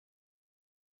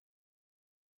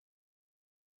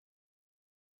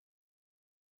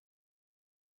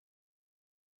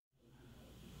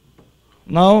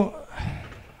Now,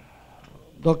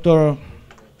 Dr.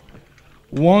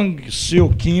 Wong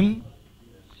Seo Kim,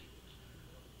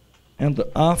 and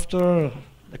after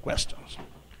the questions.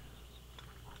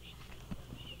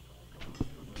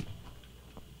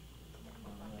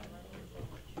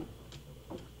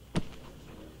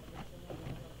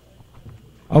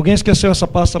 Alguém esqueceu essa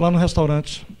pasta lá no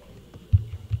restaurante?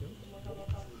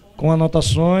 Com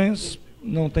anotações,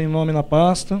 não tem nome na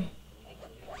pasta.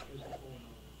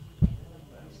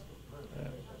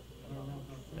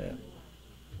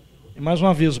 E mais um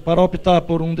aviso, para optar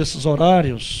por um desses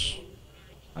horários,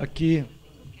 aqui,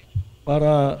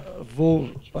 para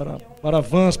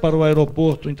vans para o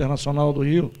Aeroporto Internacional do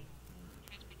Rio,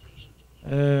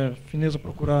 fineza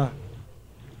procurar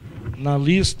na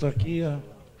lista aqui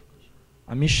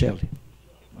a Michele.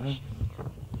 Né?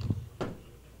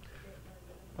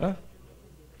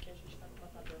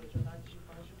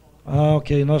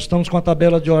 Ok. Nós estamos com a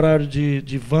tabela de horário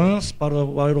de vans para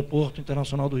o Aeroporto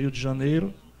Internacional do Rio de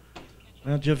Janeiro.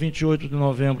 Né? Dia 28 de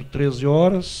novembro, 13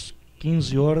 horas,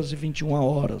 15 horas e 21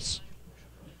 horas.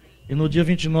 E no dia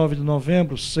 29 de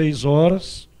novembro, 6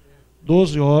 horas,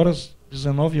 12 horas,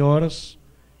 19 horas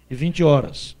e 20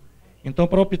 horas. Então,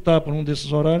 para optar por um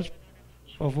desses horários,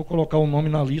 por favor, colocar o nome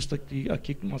na lista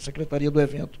aqui na secretaria do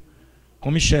evento,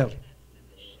 com Michele.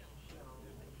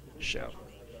 Michele.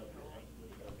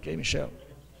 Ok, Michele.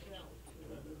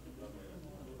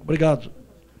 Obrigado.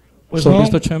 Pois So, não,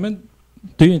 Mr. Chairman,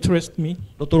 do you interest me?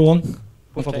 Dr. Wong,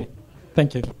 por Okay. favor.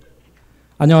 Thank you.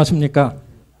 안녕하십니까?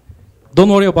 Don't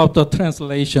worry about the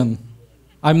translation.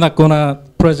 I'm not gonna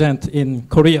present in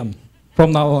Korean.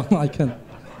 From now on, I can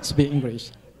speak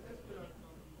English.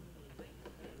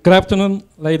 Good afternoon,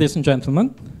 ladies and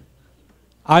gentlemen.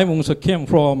 I'm Wong Seo Kim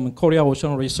from Korea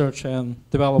Ocean Research and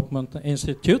Development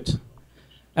Institute,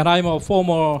 and I'm a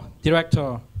former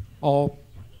director of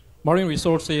Marine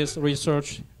Resources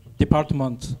Research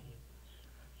Department.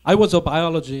 I was a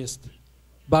biologist,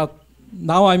 but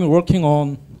now I'm working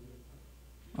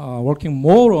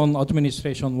more on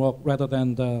administration work rather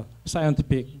than the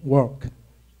scientific work.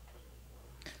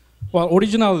 Well,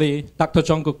 originally, Dr.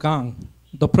 Jungkook Kang,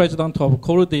 the president of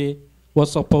Corudi,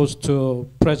 was supposed to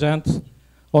present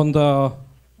on the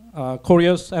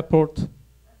Korea's effort.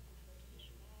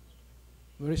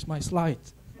 Where is my slide?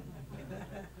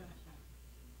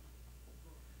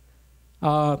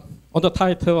 On the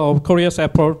title of Korea's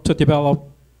effort to develop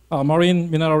marine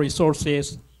mineral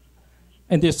resources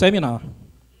in this seminar.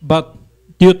 But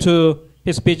due to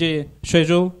his busy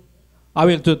schedule, I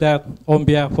will do that on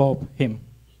behalf of him.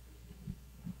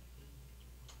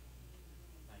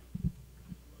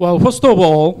 Well, first of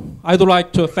all, I'd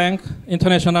like to thank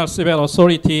International Civil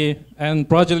Authority and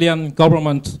Brazilian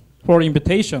government for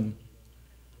invitation.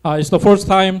 It's the first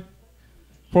time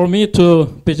for me to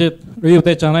visit Rio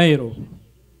de Janeiro,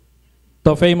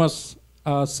 the famous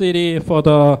city for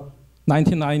the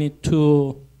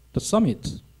 1992 the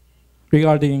summit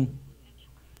regarding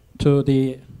to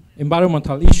the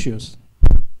environmental issues.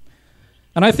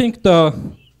 And I think the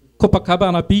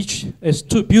Copacabana beach is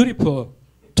too beautiful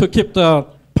to keep the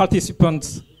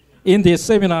participants in this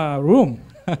seminar room.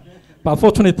 But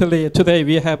fortunately, today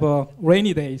we have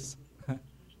rainy days.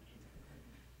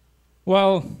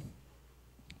 Well,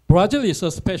 Brazil is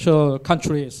a special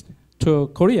country to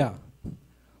Korea.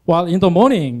 While in the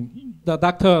morning, the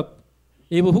Dr.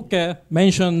 Yves Fouquet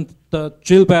mentioned the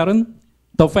Jules Verne,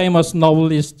 the famous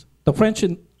novelist, the French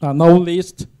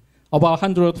novelist, about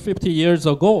 150 years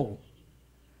ago.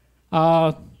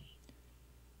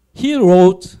 He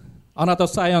wrote another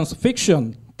science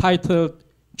fiction titled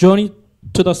Journey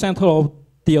to the Center of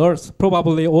the Earth.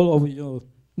 Probably all of you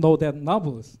know that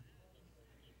novel.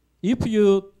 If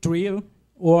you drill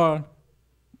or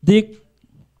dig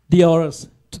the earth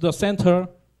to the center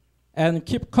and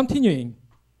keep continuing,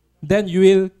 then you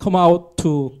will come out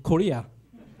to Korea.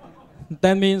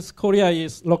 That means Korea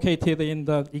is located in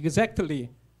the exactly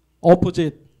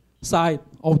opposite side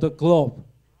of the globe.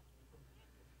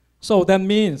 So that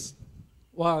means,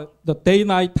 well, the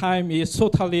day-night time is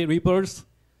totally reversed,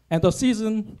 and the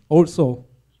season also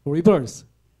reversed.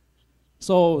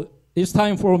 So it's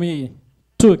time for me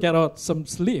to get out some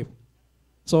sleep.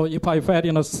 So if I fell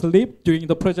in a sleep during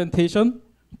the presentation,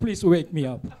 please wake me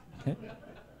up. Okay?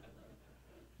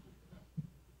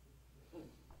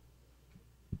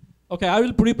 Okay, I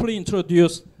will briefly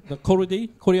introduce the CORUDI,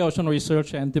 Korea Ocean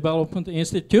Research and Development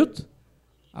Institute,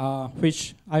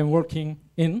 which I'm working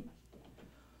in.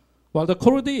 Well, the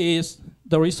CORUDI is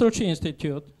the research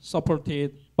institute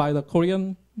supported by the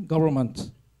Korean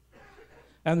government.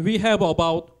 And we have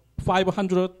about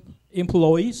 500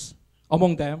 employees.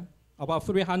 Among them, about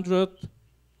 300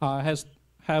 has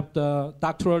have the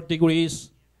doctoral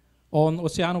degrees on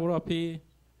oceanography,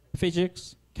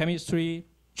 physics, chemistry,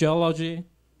 geology,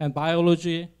 and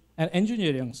biology, and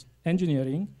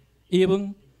engineering,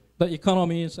 even the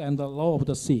economies and the law of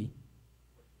the sea.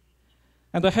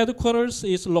 And the headquarters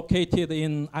is located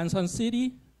in Ansan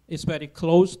City. It's very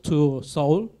close to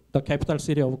Seoul, the capital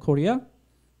city of Korea.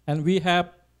 And we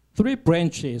have 3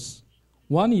 branches.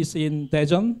 One is in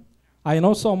Daejeon. I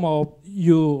know some of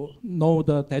you know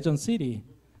the Daejeon city.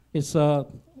 It's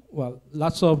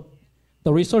lots of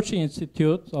the research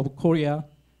institutes of Korea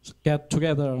get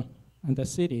together in the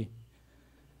city.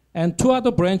 And 2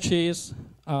 other branches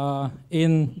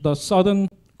in the southern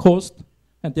coast,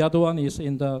 and the other one is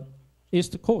in the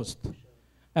east coast.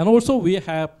 And also we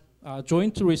have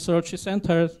joint research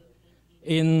centers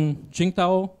in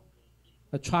Qingdao,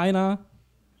 China,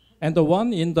 and the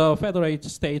one in the Federated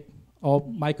State of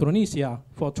Micronesia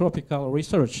for tropical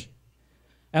research.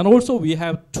 And also we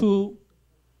have 2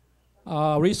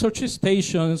 research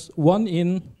stations, one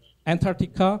in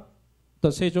Antarctica,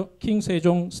 the King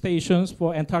Sejong stations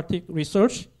for Antarctic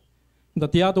research.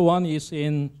 The other one is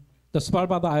in the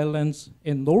Svalbard Islands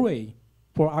in Norway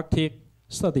for Arctic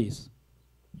studies.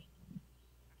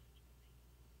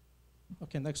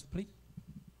 Okay, next, please.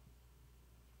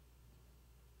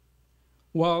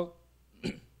 Well,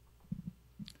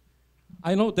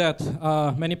 I know that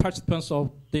many participants of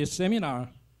this seminar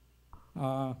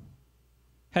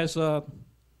has a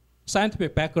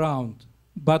scientific background,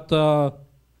 but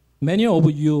many of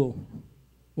you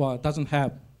doesn't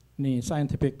have any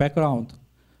scientific background.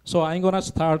 So I'm going to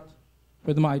start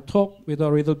with my talk with a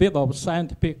little bit of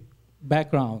scientific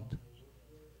background.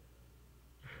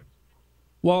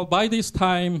 Well, by this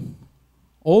time,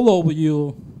 all of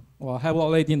you have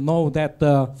already known that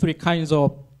the 3 kinds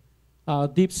of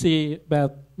deep sea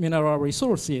bed mineral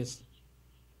resources,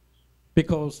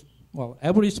 because,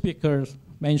 every speaker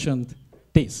mentioned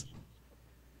this.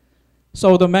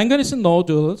 So the manganese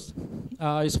nodules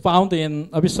is found in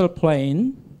abyssal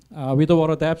plain with the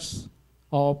water depths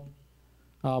of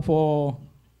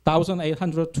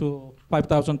 4,800 to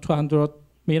 5,200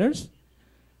 meters.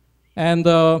 And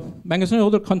manganese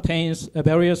nodule contains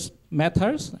various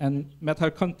metals, and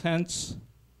metal contents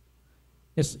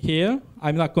is here.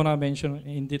 I'm not going to mention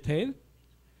in detail.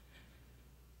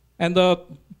 And the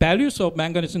values of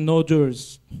manganese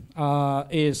nodules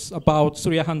is about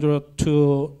 300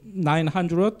 to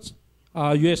 900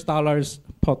 US dollars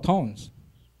per ton.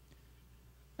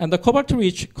 And the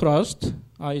cobalt-rich crust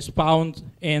is found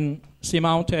in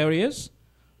seamount areas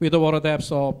with the water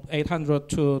depths of 800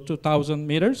 to 2,000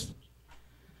 meters.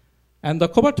 And the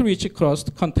cobalt-rich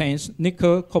crust contains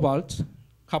nickel, cobalt,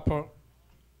 copper,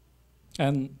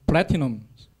 and platinum.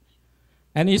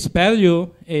 And its value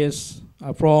is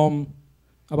from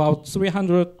about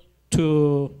 300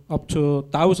 to up to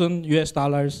 1,000 US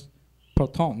dollars per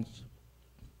ton.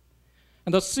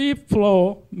 And the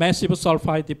seafloor massive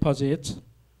sulfide deposit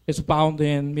is found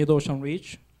in mid-ocean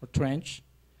ridge or trench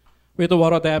with the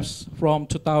water depths from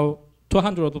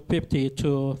 250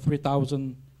 to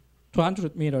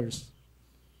 3,200 meters.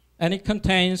 And it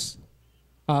contains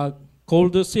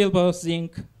gold, silver,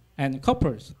 zinc, and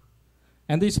coppers.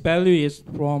 And this value is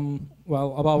from,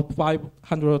 about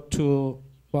 500 to,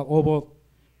 over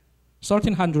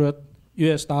 1,300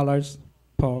 US dollars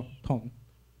per ton.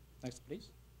 Next, please.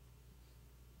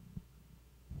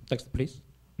 Next, please.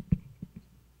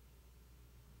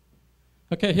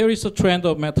 Okay, here is a trend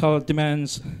of metal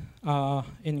demands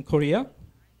in Korea.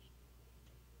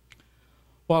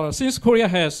 Well, since Korea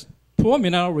has poor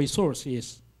mineral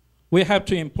resources, we have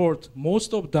to import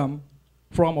most of them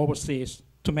from overseas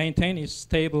to maintain its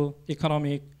stable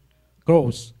economic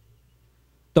growth.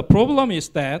 The problem is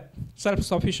that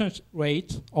self-sufficient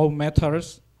rate of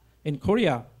metals in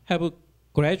Korea have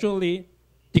gradually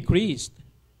decreased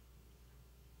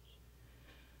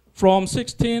from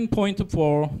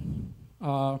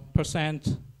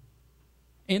 16.4%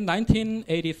 in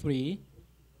 1983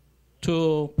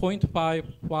 to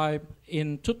 0.55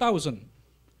 in 2000.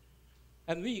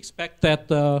 And we expect that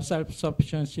the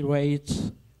self-sufficiency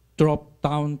rate dropped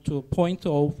down to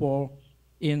 0.04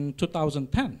 in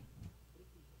 2010.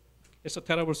 It's a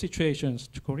terrible situation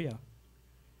to Korea.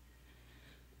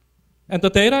 And the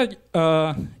data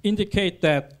indicate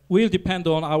that we'll depend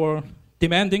on our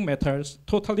demanding metals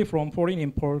totally from foreign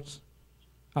imports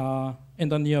in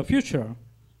the near future.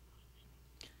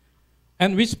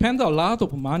 And we spend a lot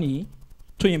of money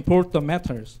to import the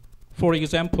metals. For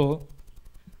example,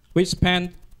 we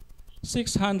spent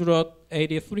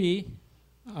 683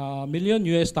 million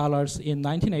US dollars in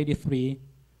 1983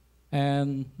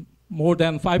 and more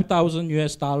than 5,000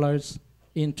 US dollars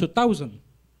in 2000.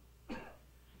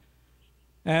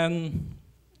 And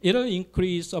it'll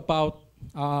increase about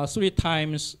 3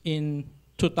 times in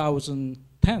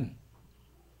 2010.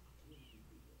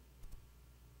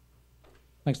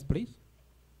 Next, please.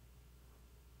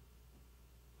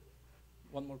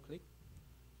 One more click.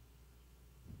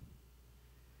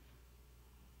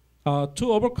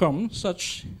 To overcome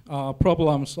such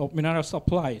problems of mineral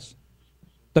supplies,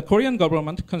 the Korean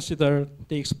government considered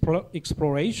the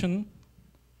exploitation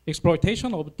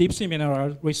of deep-sea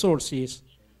mineral resources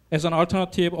as an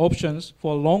alternative option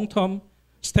for long-term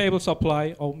stable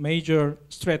supply of major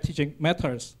strategic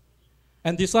metals,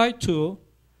 and decided to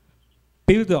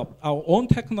build up our own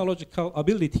technological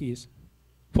abilities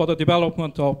for the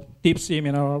development of deep-sea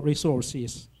mineral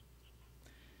resources.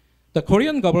 The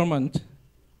Korean government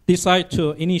decided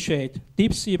to initiate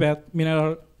deep-sea bed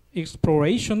mineral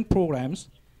exploration programs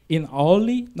in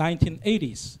early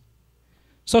 1980s.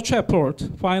 Such effort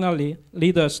finally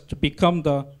led us to become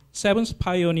the 7th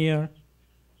pioneer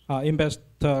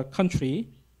investor country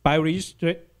by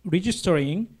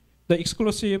registering the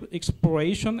exclusive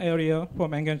exploration area for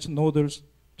manganese nodules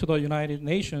to the United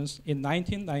Nations in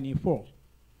 1994.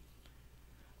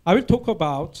 I will talk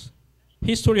about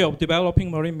history of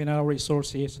developing marine mineral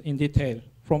resources in detail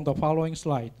from the following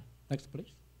slide. Next,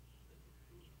 please.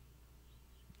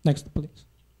 Next, please.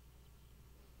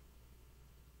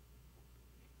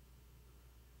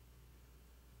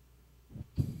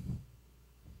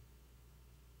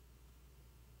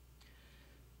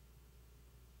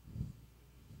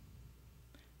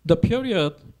 The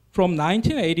period from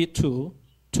 1982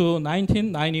 to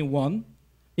 1991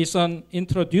 is an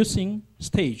introducing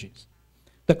stage.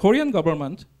 The Korean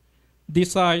government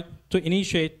decided to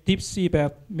initiate deep-sea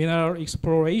bed mineral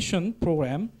exploration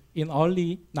program in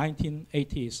early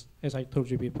 1980s, as I told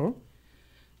you before.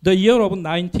 The year of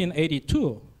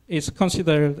 1982 is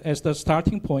considered as the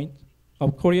starting point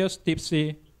of Korea's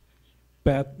deep-sea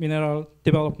bed mineral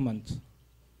development.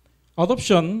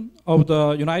 Adoption of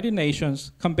the United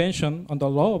Nations Convention on the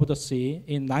Law of the Sea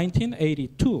in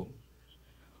 1982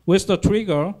 was the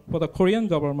trigger for the Korean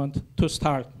government to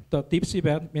start the deep-sea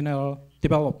bed mineral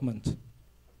development.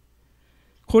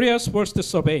 Korea's first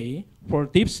survey for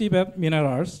deep-sea bed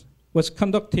minerals was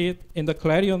conducted in the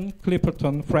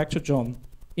Clarion-Clipperton Fracture Zone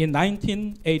in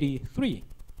 1983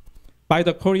 by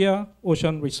the Korea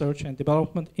Ocean Research and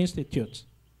Development Institute.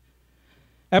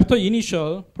 After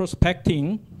initial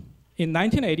prospecting in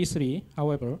 1983,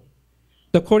 however,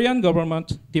 the Korean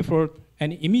government deferred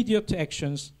any immediate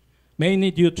actions,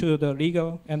 mainly due to the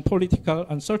legal and political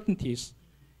uncertainties,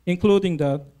 including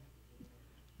the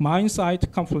mine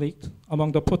site conflict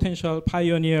among the potential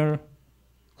pioneer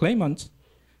claimants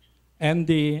and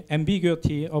the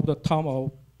ambiguity of the term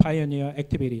of pioneer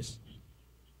activities.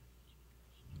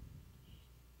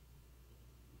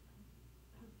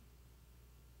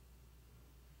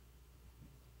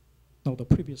 No, the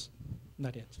previous,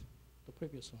 not yet. The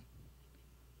previous one.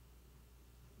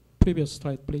 Previous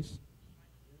slide, please.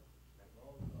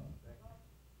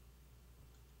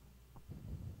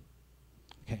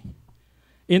 Okay.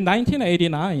 In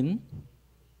 1989,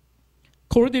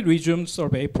 Cordy resumed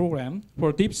survey program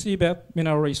for deep-sea bed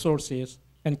mineral resources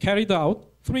and carried out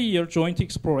 3-year joint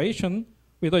exploration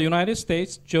with the United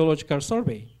States Geological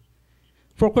Survey,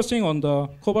 focusing on the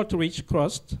cobalt-rich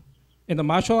crust in the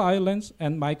Marshall Islands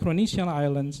and Micronesian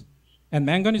Islands and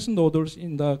manganese nodules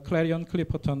in the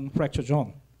Clarion-Clipperton Fracture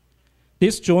Zone.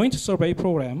 This joint survey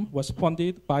program was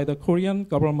funded by the Korean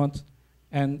government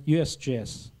and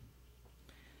USGS.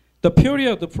 The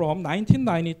period from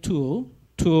 1992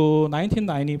 to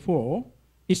 1994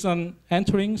 is an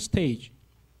entering stage.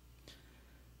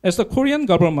 As the Korean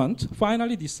government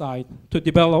finally decided to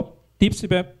develop deep-sea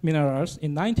bed minerals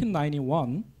in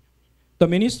 1991, the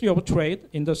Ministry of Trade,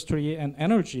 Industry, and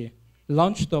Energy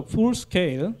launched a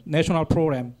full-scale national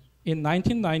program in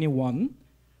 1991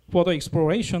 for the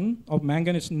exploration of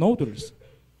manganese nodules.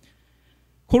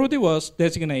 Cordy was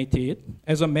designated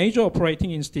as a major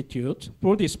operating institute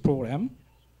for this program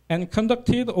and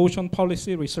conducted ocean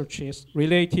policy researches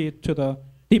related to the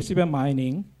deep-sea bed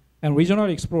mining and regional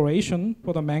exploration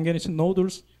for the manganese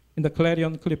nodules in the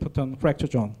Clarion-Clipperton Fracture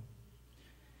Zone.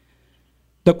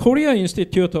 The Korea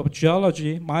Institute of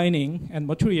Geology, Mining, and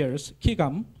Materials,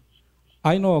 KIGAM,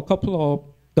 I know a couple of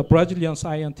the Brazilian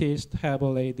scientists have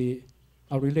already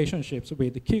relationships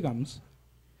with the KIGAMs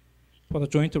for the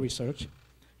joint research.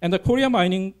 And the Korea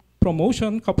Mining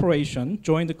Promotion Corporation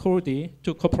joined Cordy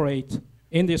to cooperate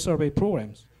in the survey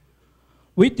programs.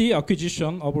 With the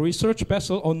acquisition of research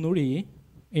vessel Onuri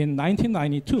in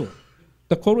 1992,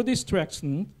 the Cordy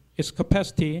strengthened its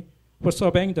capacity for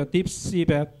surveying the deep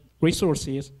seabed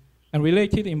resources and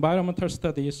related environmental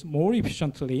studies more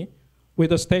efficiently with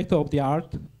the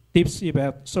state-of-the-art deep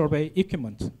seabed survey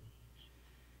equipment.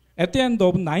 At the end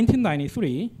of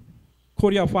 1993,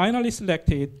 Korea finally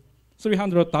selected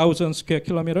 300,000 square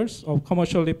kilometers of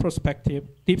commercially prospective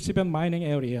deep seabed mining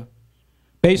area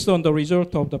based on the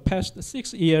result of the past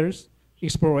 6 years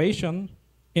exploration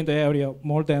in the area of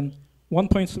more than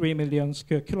 1.3 million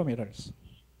square kilometers.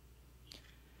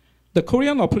 The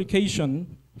Korean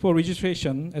application for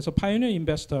registration as a pioneer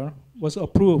investor was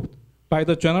approved by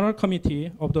the General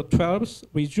Committee of the 12th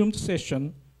resumed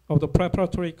session of the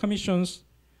Preparatory Commissions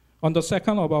on the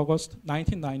 2nd of August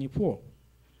 1994.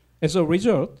 As a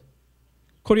result,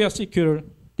 Korea secured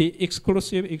the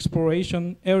exclusive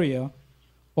exploration area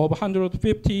of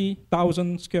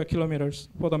 150,000 square kilometers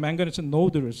for the manganese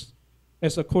nodules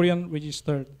as a Korean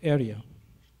registered area.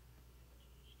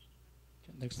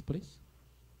 Next, please.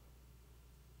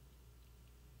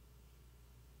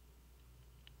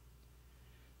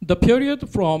 The period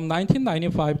from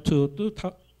 1995 to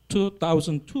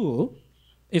 2002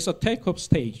 is a take-off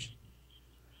stage.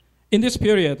 In this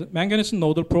period, manganese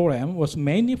nodule program was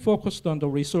mainly focused on the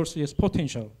resources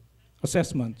potential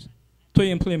assessment to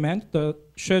implement the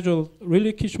scheduled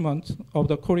relinquishment of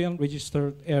the Korean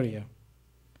registered area.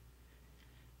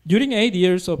 During 8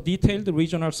 years of detailed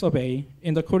regional survey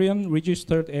in the Korean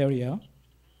registered area,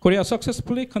 Korea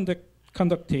successfully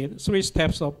conducted 3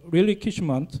 steps of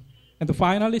relinquishment and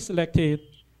finally selected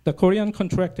the Korean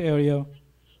contract area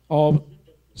of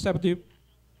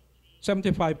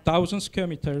 75,000 square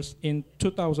meters in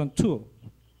 2002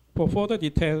 for further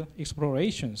detailed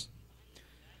explorations.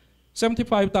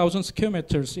 75,000 square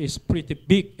meters is pretty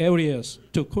big areas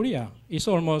to Korea. It's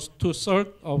almost 2/3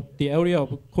 of the area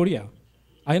of Korea.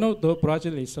 I know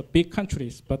Brazil is a big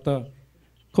country, but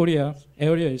Korea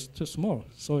area is too small,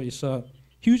 so it's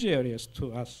huge areas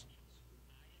to us.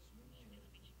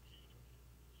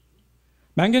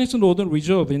 Manganese nodule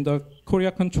reserve in the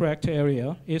Korea contract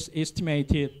area is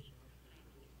estimated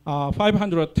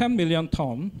 510 million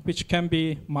tons, which can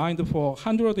be mined for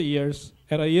 100 years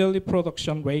at a yearly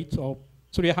production rate of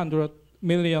 300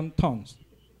 million tons.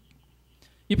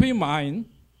 If we mine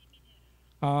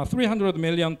 300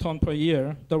 million tons per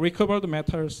year, the recovered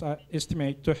metals are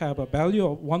estimated to have a value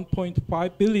of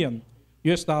 $1.5 billion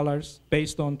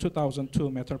based on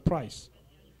 2002 metal price.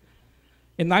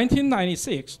 In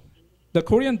 1996, the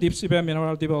Korean Deep Seabed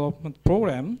Mineral Development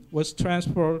Program was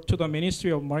transferred to the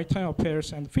Ministry of Maritime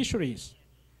Affairs and Fisheries,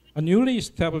 a newly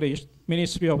established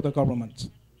ministry of the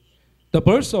government. The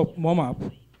birth of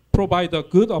MOMAP provides a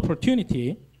good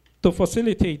opportunity to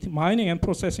facilitate mining and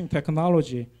processing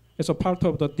technology as a part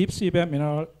of the Deep Seabed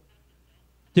Mineral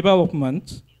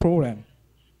Development Program,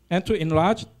 and to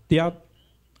enlarge the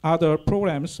other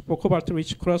programs for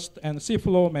cobalt-rich crust and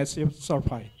seafloor massive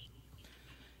sulfide.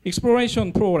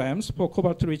 Exploration programs for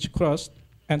cobalt-rich crust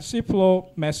and seafloor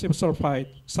massive sulfide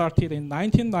started in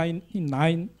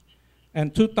 1999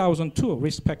 and 2002,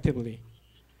 respectively,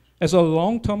 as a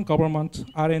long-term government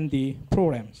R&D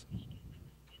programs.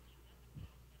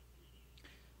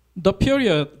 The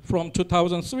period from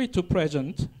 2003 to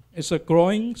present is a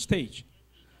growing stage.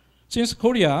 Since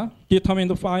Korea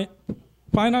determined the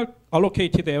final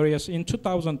allocated areas in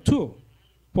 2002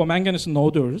 for manganese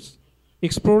nodules,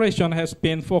 exploration has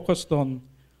been focused on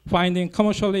finding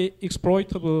commercially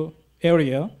exploitable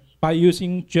area by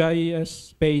using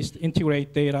GIS-based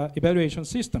integrated data evaluation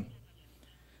system.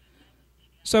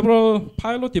 Several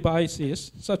pilot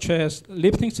devices, such as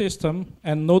lifting system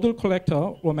and nodule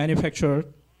collector, were manufactured,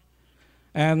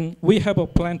 and we have a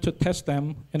plan to test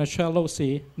them in a shallow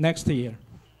sea next year.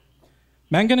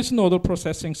 Manganese nodule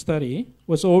processing study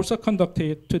was also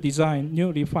conducted to design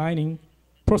new refining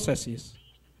processes.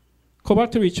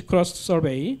 Cobalt-rich crust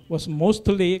survey was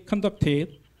mostly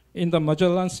conducted in the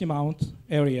Magellan Seamount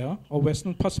area of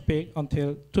Western Pacific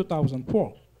until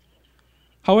 2004.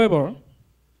 However,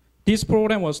 this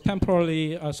program was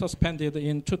temporarily suspended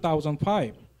in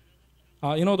 2005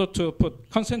 in order to put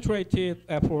concentrated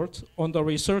effort on the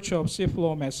research of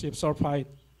seafloor massive sulfide,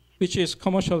 which is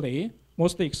commercially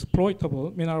mostly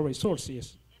exploitable mineral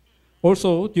resources.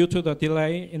 Also, due to the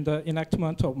delay in the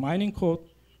enactment of mining code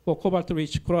for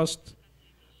cobalt-rich crust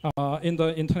in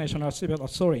the International Seabed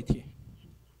Authority.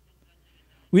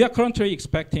 We are currently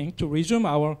expecting to resume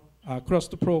our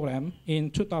crust program in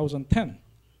 2010.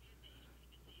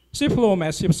 Seafloor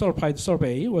massive sulfide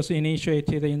survey was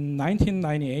initiated in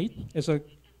 1998 as a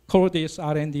CORDIS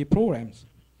R&D program,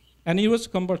 and it was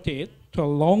converted to a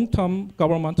long-term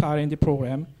government R&D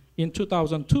program in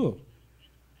 2002.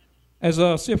 As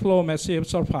a seafloor massive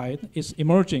sulfide is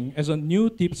emerging as a new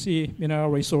deep sea mineral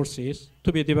resources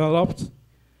to be developed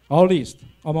earliest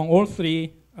among all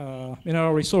three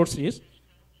mineral resources,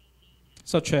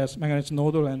 such as manganese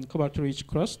nodule and cobalt-rich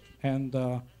crust, and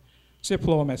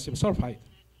seafloor massive sulfide.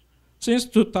 Since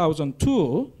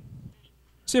 2002,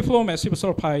 seafloor massive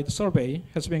sulfide survey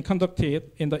has been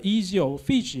conducted in the EG of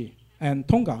Fiji and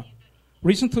Tonga.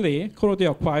 Recently, Corodi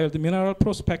acquired mineral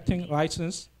prospecting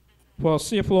license for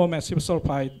seafloor massive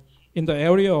sulfide in the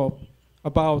area of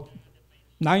about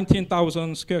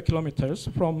 19,000 square kilometers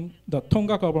from the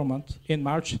Tonga government in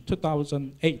March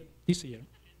 2008, this year.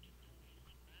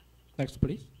 Next,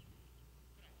 please.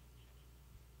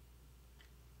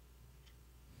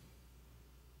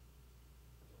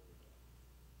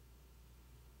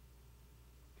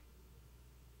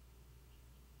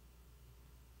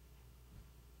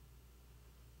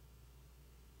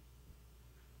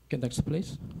 Okay, next,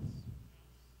 please.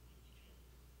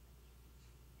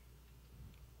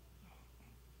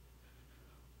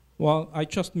 Well, I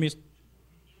just missed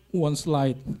one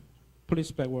slide.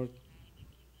 Please backward.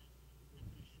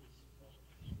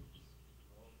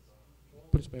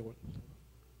 Please backward.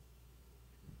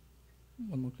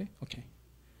 One more, okay.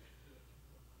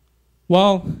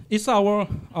 Well, it's our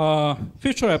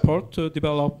future effort to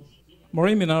develop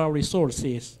marine mineral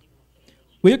resources.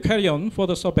 We'll carry on for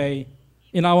the survey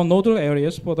in our nodal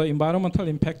areas for the environmental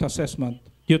impact assessment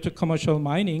due to commercial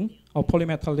mining of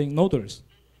polymetallic nodules.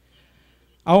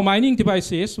 Our mining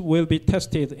devices will be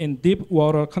tested in deep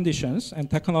water conditions, and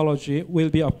technology will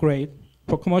be upgraded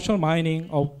for commercial mining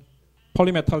of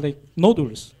polymetallic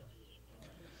nodules.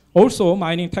 Also,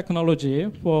 mining technology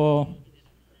for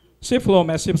seafloor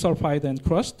massive sulfide and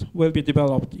crust will be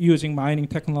developed using mining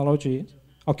technology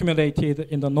accumulated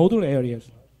in the nodal areas.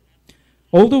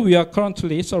 Although we are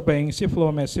currently surveying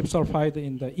seafloor massive sulfide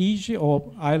in the EG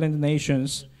of island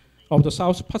nations of the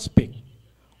South Pacific,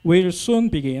 we'll soon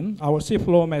begin our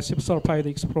seafloor massive sulfide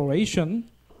exploration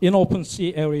in open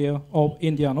sea area of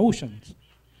Indian Ocean.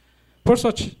 For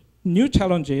such new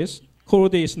challenges,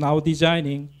 Corodi is now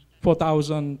designing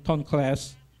 4,000-ton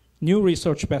class new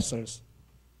research vessels.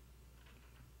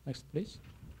 Next, please.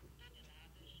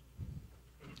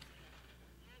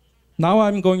 Now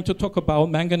I'm going to talk about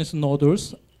manganese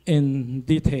nodules in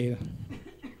detail.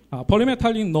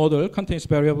 Polymetallic nodule contains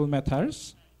variable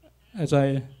metals, as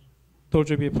I told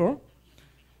you before.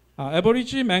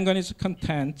 Average manganese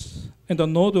content in the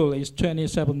nodule is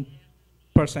 27%,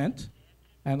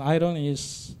 and iron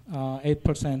is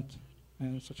 8%,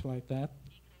 and such like that.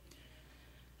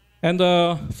 And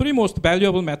the three most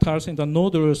valuable metals in the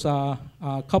nodules are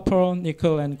copper,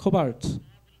 nickel, and cobalt.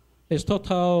 Its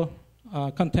total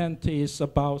content is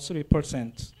about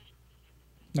 3%.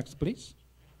 Next, please.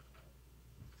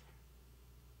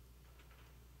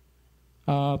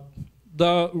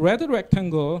 The red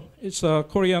rectangle is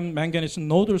Korean manganese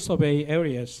nodule survey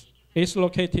areas. It's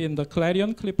located in the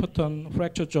Clarion-Clipperton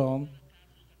fracture zone.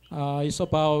 It's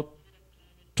about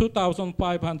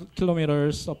 2,500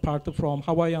 kilometers apart from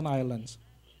Hawaiian Islands.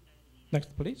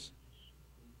 Next, please.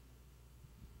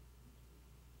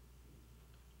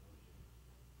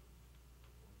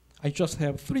 I just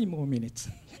have 3 more minutes.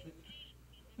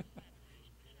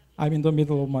 I'm in the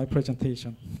middle of my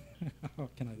presentation. How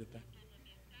can I do that?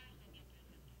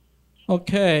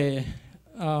 Okay,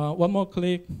 1 more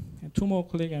click, and 2 more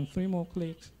click, and 3 more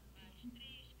clicks.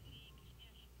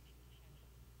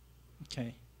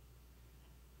 Okay.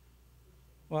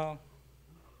 Well,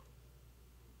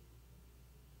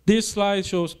 this slide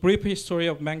shows brief history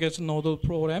of manganese nodule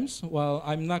programs. Well,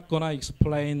 I'm not gonna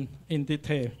explain in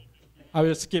detail. I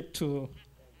will skip to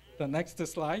the next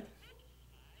slide.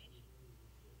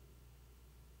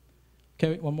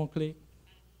 Okay, 1 more click.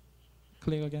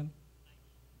 Click again.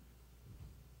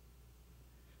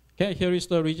 Okay, here is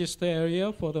the register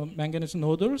area for the manganese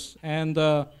nodules, and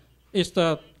it's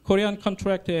the Korean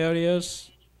contract areas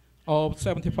of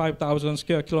 75,000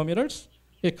 square kilometers.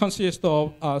 It consists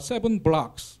of 7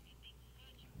 blocks.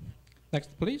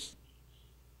 Next, please.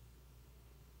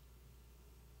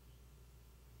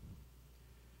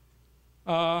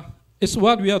 It's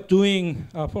what we are doing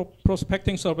for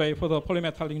prospecting survey for the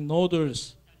polymetallic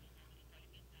nodules.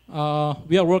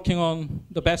 We are working on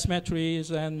the bathymetries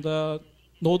and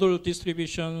nodal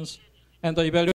distributions and the evaluation